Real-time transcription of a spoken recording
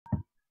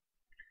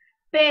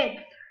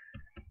Pets.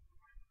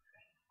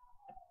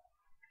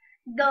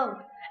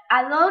 Dog.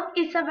 A dog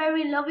is a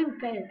very loving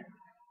pet.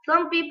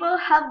 Some people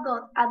have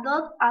got a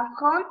dog at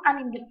home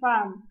and in the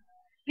farm.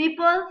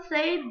 People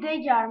say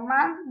they are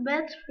man's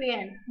best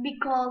friend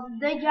because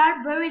they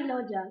are very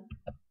loyal.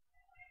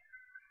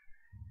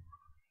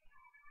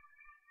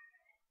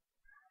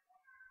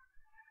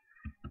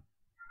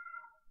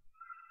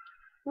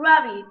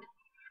 Rabbit.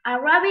 A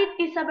rabbit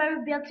is a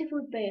very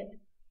beautiful pet.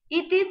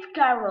 It eats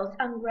carrots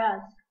and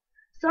grass.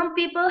 Some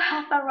people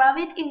have a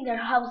rabbit in their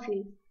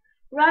houses.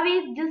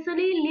 Rabbits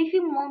usually live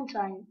in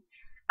mountains.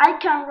 I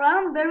can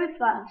run very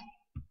fast.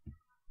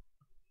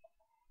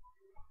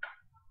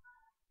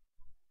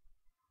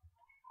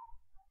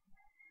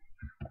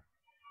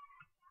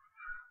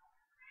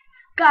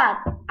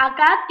 Cat. A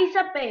cat is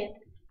a pet.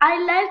 I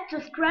like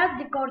to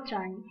scratch the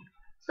curtains.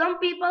 Some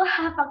people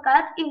have a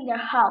cat in their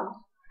house.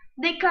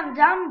 They can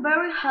jump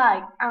very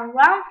high and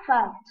run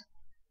fast.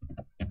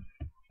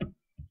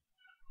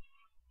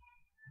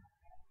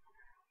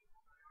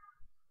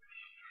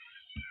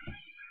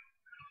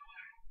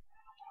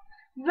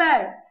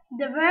 Bear.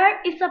 The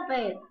bear is a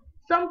pet.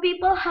 Some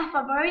people have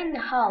a bear in the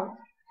house.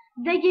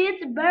 They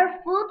eat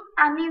bear food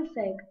and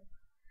insects.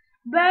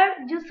 Bears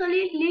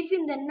usually live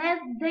in the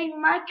nest they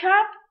make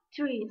up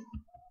trees.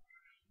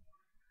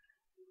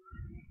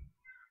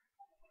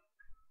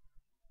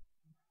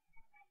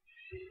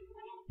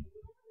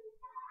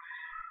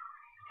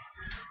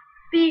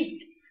 Pig.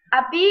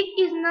 A pig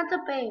is not a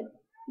pet.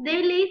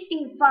 They live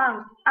in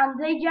farms and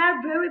they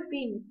are very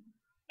pink.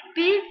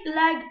 Pigs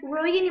like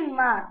rolling in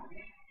mud.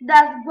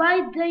 That's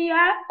why they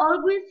are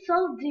always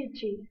so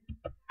dirty.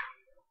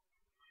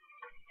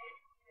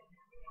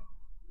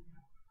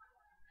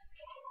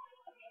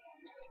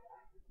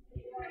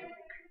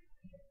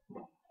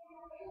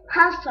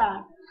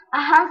 Hamster.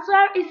 A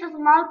hamster is a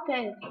small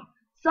pet.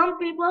 Some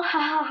people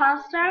have a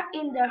hamster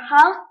in their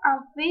house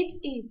and feed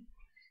it.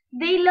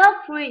 They love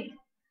fruit.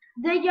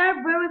 They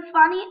are very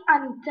funny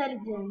and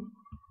intelligent.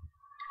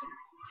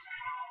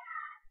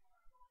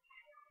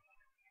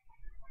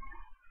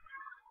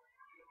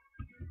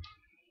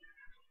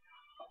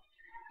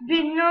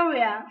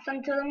 Nuria,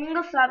 Santo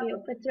Domingo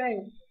Sabio,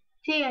 Petrel,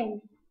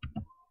 10.